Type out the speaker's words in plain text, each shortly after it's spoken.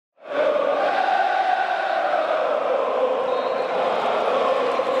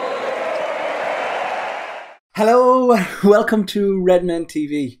Hello, welcome to Redmen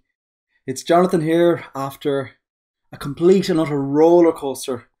TV. It's Jonathan here after a complete and utter roller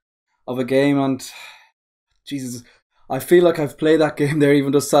coaster of a game, and Jesus, I feel like I've played that game there,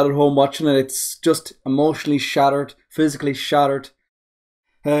 even just sat at home watching it. It's just emotionally shattered, physically shattered,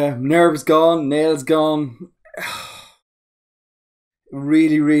 nerves gone, nails gone.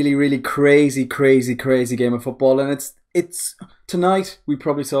 Really crazy game of football, and it's tonight we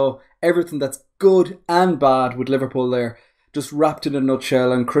probably saw everything that's good and bad with Liverpool there, just wrapped in a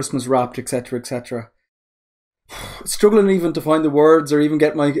nutshell and Christmas wrapped, etc. Struggling even to find the words or even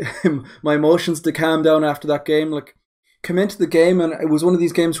get my my emotions to calm down after that game. Like, come into the game and it was one of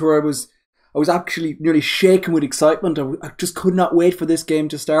these games where I was actually nearly shaking with excitement. I just could not wait for this game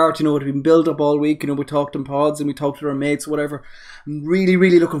to start. You know, it had been built up all week. You know, we talked in pods and we talked to our mates, whatever. I'm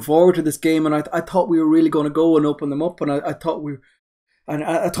really looking forward to this game, and I thought we were really going to go and open them up, and I thought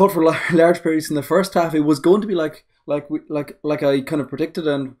I thought for large periods in the first half it was going to be like I kind of predicted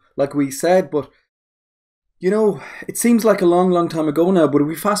and like we said. But you know, it seems like a long time ago now. But if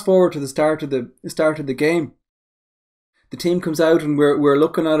we fast forward to the start of the game, the team comes out and we're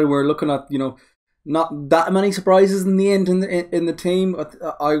looking at it. We're looking at, you know, not that many surprises in the end in the team.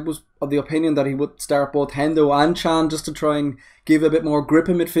 I was of the opinion that he would start both Hendo and Chan just to try and give a bit more grip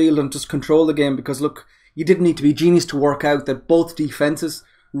in midfield and just control the game. Because look, you didn't need to be a genius to work out that both defences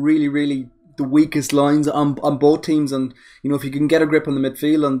really the weakest lines on both teams, and you know, if you can get a grip on the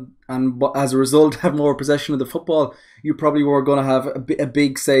midfield and as a result have more possession of the football, you probably were going to have a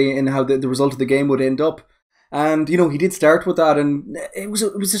big say in how the result of the game would end up. And you know, he did start with that, and it was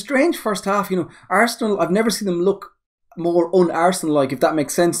a strange first half. You know, Arsenal, I've never seen them look more un-Arsenal like, if that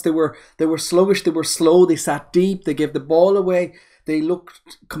makes sense. They were sluggish, they were slow, they sat deep, they gave the ball away. They looked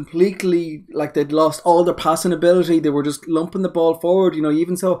completely like they'd lost all their passing ability. They were just lumping the ball forward. You know, you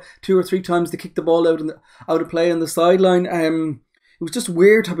even saw 2 or 3 times they kicked the ball out of play on the sideline. It was just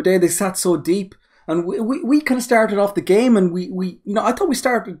weird type of day. They sat so deep, and we kind of started off the game, and we you know, I thought we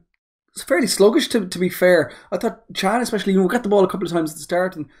started fairly sluggish to be fair. I thought Chan especially, you know, we got the ball a couple of times at the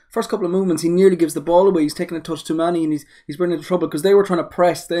start, and first couple of movements he nearly gives the ball away. He's taking a touch too many, and he's bringing into trouble because they were trying to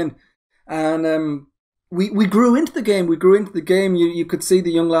press then, and we grew into the game. You could see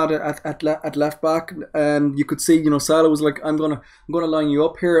the young lad at left back, and you could see, you know, Salah was like, I'm gonna line you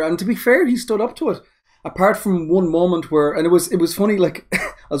up here, and to be fair, he stood up to it. Apart from one moment where, and it was funny, like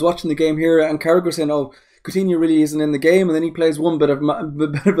I was watching the game here, and Carragher was saying, "Oh, Coutinho really isn't in the game," and then he plays one bit of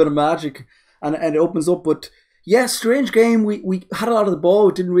magic, and it opens up. But yeah, strange game. We had a lot of the ball,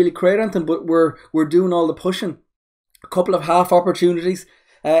 we didn't really create anything, but we're doing all the pushing. A couple of half opportunities.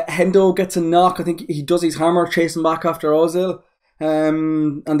 Hendo gets a knock. I think he does his hammer chasing back after Ozil,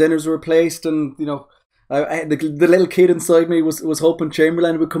 and then it was replaced. And you know, the little kid inside me was hoping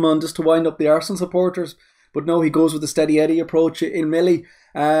Chamberlain would come on just to wind up the Arsenal supporters. But no, he goes with the steady Eddie approach in Millie,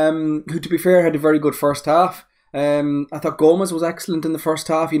 who, to be fair, had a very good first half. I thought Gomez was excellent in the first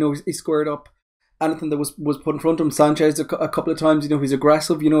half. You know, he squared up anything that was put in front of him. Sanchez a couple of times. You know, he's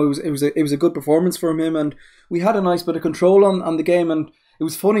aggressive. You know, it was a good performance from him, and we had a nice bit of control on the game. And it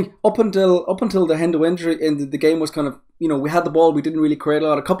was funny up until the Hendo injury, and the game was kind of, you know, we had the ball, we didn't really create a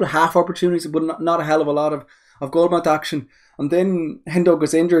lot. A couple of half opportunities, but not a hell of a lot of goal mouth action. And then Hendo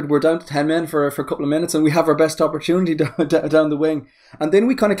gets injured. We're down to 10 men for a couple of minutes, and we have our best opportunity down the wing. And then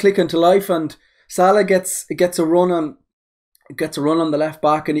we kind of click into life, and Salah gets a run on the left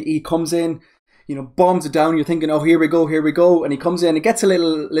back, and he comes in, you know, bombs it down. You're thinking, oh, here we go, and he comes in. It gets a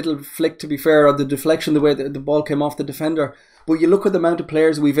little flick, to be fair, of the deflection, the way the ball came off the defender. But you look at the amount of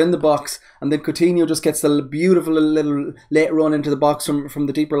players we've in the box, and then Coutinho just gets the beautiful little late run into the box from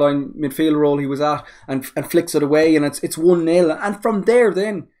the deeper line midfield role he was at, and flicks it away, and it's 1-0. And from there,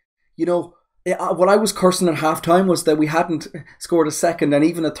 then, you know, what I was cursing at half time was that we hadn't scored a second and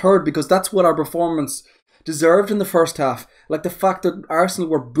even a third, because that's what our performance deserved in the first half. Like, the fact that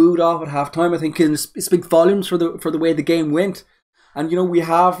Arsenal were booed off at half time, I think it speaks volumes for the way the game went. And you know, we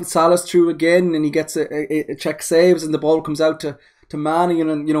have Salah's through again, and he gets a check saves, and the ball comes out to Manny,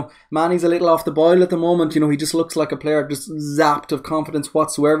 and you know, Manny's a little off the boil at the moment. You know, he just looks like a player just zapped of confidence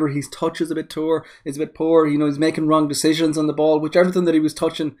whatsoever. His touch is a bit poor. You know, he's making wrong decisions on the ball, which everything that he was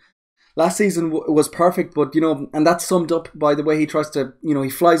touching last season was perfect. But you know, and that's summed up by the way he tries to, you know, he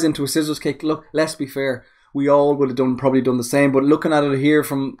flies into a scissors kick. Look, let's be fair, we all would have probably done the same. But looking at it here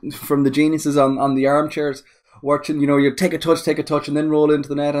from the geniuses on the armchairs, watching, you know, you take a touch, and then roll into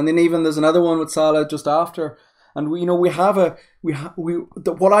the net, and then even there's another one with Salah just after, and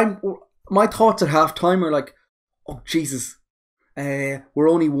my thoughts at half time are like, oh Jesus, we're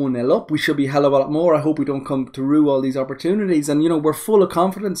only 1-0 up. We should be a hell of a lot more. I hope we don't come to rue all these opportunities, and you know, we're full of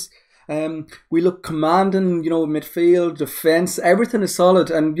confidence. We look commanding, midfield, defence, everything is solid.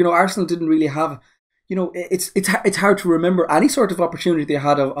 And, Arsenal didn't really have, it's hard to remember any sort of opportunity they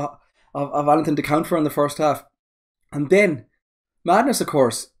had of anything to count for in the first half. And then, madness, of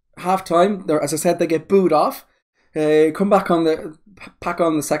course, half time, as I said, they get booed off. Come back on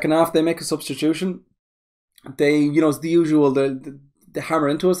the second half, they make a substitution. They, it's the usual, they hammer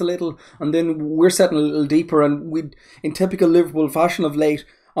into us a little, and then we're setting a little deeper, and we, in typical Liverpool fashion of late,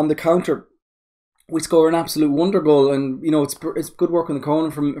 on the counter, we score an absolute wonder goal, and it's good work in the corner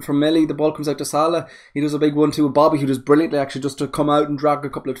from Millie. The ball comes out to Salah. He does a big 1-2 with Bobby, who does brilliantly actually just to come out and drag a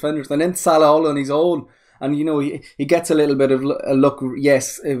couple of defenders, and then Salah all on his own. And he gets a little bit of a look,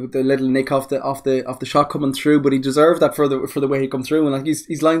 yes, the little nick off the shot coming through, but he deserved that for the way he come through. And like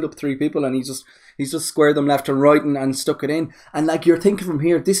he's lined up 3 people, and he's just squared them left and right and stuck it in. And like, you're thinking from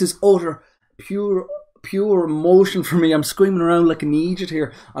here, this is utter pure emotion for me. I'm screaming around like an idiot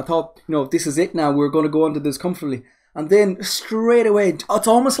here. I thought, this is it now. We're going to go into this comfortably. And then straight away, it's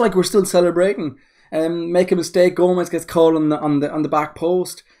almost like we're still celebrating. Make a mistake. Gomez gets called on the back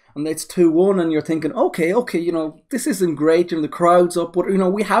post. And it's 2-1, and you're thinking, okay, this isn't great, the crowd's up, but,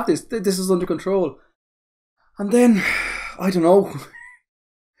 we have this is under control. And then, I don't know,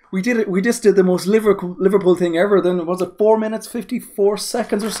 we just did the most Liverpool thing ever. Then, was it 4 minutes, 54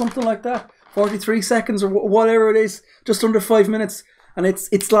 seconds or something like that? 43 seconds or whatever it is, just under 5 minutes, and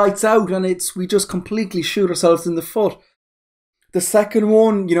it's lights out, and we just completely shoot ourselves in the foot. The second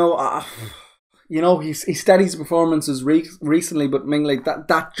one, he steadied his performances recently, but Ming,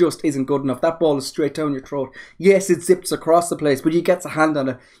 that just isn't good enough. That ball is straight down your throat. Yes, it zips across the place, but you get a hand on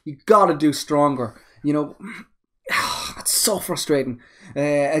it. You got to do stronger. It's so frustrating.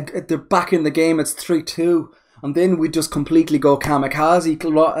 They're back in the game. It's 3-2. And then we just completely go kamikaze.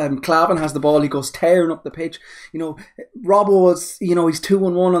 Clavin has the ball. He goes tearing up the pitch. Robbo was, he's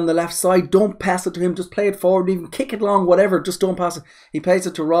 2-on-1 on the left side. Don't pass it to him. Just play it forward. Even kick it long, whatever. Just don't pass it. He plays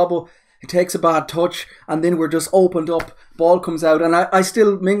it to Robbo. He takes a bad touch, and then we're just opened up. Ball comes out, and I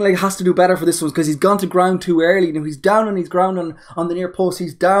still, Mingling has to do better for this one, because he's gone to ground too early. He's down on his ground on the near post.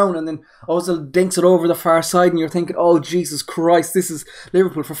 He's down, and then Ozil dinks it over the far side, and you're thinking, oh Jesus Christ, this is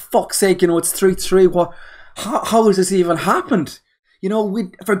Liverpool, for fuck's sake. It's 3-3. What? How has this even happened?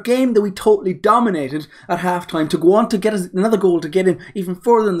 For a game that we totally dominated at halftime, to go on to get another goal to get in even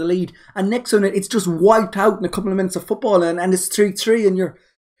further in the lead, and next on it's just wiped out in a couple of minutes of football, and it's 3-3, and you're,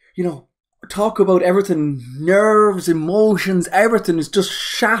 talk about everything, nerves, emotions, everything is just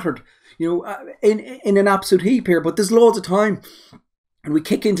shattered, in an absolute heap here. But there's loads of time, and we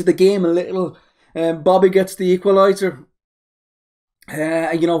kick into the game a little. Bobby gets the equaliser. He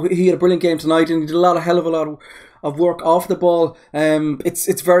had a brilliant game tonight, and he did a hell of a lot of work off the ball.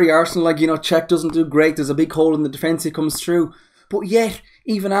 It's very Arsenal, Czech doesn't do great. There's a big hole in the defence. He comes through, but yet,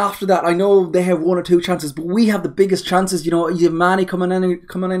 even after that, I know they have 1 or 2 chances, but we have the biggest chances. You have Manny coming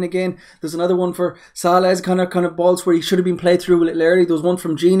in again. There's another one for Salah's kind of balls where he should have been played through a little early. There was one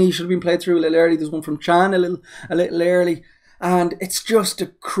from Gini, he should have been played through a little early. There's one from Chan a little early, and it's just a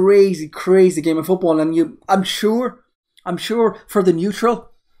crazy game of football. And I'm sure for the neutral,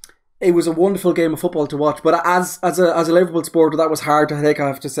 it was a wonderful game of football to watch. But as a Liverpool supporter, that was hard to take, I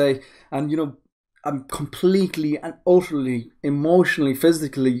have to say. And I'm completely and utterly, emotionally,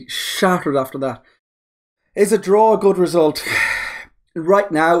 physically shattered after that. Is a draw a good result?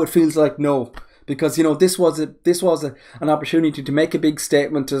 Right now, it feels like no, because this was an opportunity to make a big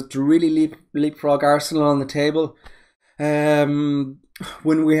statement, to really leapfrog Arsenal on the table. When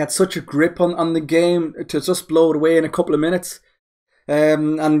we had such a grip on the game, to just blow it away in a couple of minutes.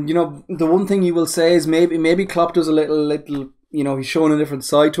 And the one thing you will say is maybe Klopp does a little. He's showing a different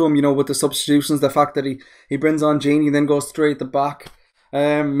side to him, with the substitutions, the fact that he brings on Genie, then goes straight at the back.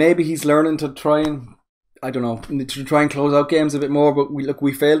 Maybe he's learning to try and, I don't know, to try and close out games a bit more, but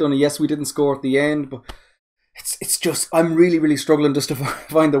we failed on it. Yes, we didn't score at the end, but it's just, I'm really, really struggling just to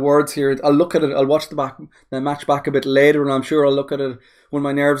find the words here. I'll look at it, I'll watch the match back a bit later, and I'm sure I'll look at it when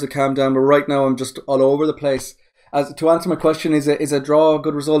my nerves have calmed down, but right now I'm just all over the place. To answer my question, is a draw a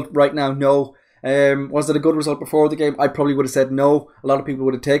good result? Right now, no. Was it a good result before the game? I probably would have said no. A lot of people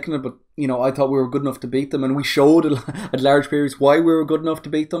would have taken it, but I thought we were good enough to beat them, and we showed at large periods why we were good enough to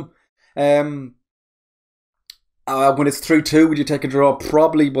beat them. When it's 3-2, would you take a draw?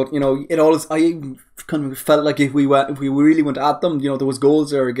 Probably, but it always, I kind of felt like if we really went at them, there was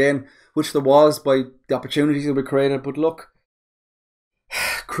goals there again, which there was by the opportunities that were created. But look,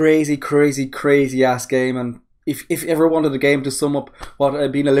 crazy ass game. And if ever wanted a game to sum up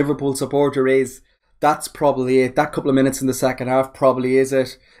what being a Liverpool supporter is, that's probably it. That couple of minutes in the second half probably is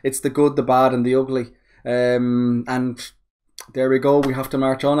it. It's the good, the bad, and the ugly. And there we go. We have to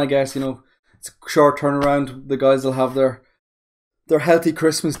march on, I guess. It's a short turnaround. The guys will have their healthy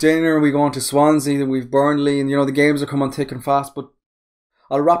Christmas dinner. We go on to Swansea, then we've Burnley, and the games are coming thick and fast. But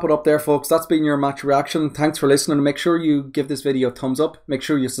I'll wrap it up there, folks. That's been your match reaction. Thanks for listening. Make sure you give this video a thumbs up. Make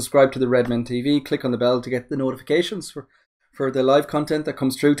sure you subscribe to the Redmen TV. Click on the bell to get the notifications for the live content that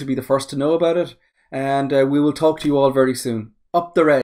comes through, to be the first to know about it. And we will talk to you all very soon. Up the Red.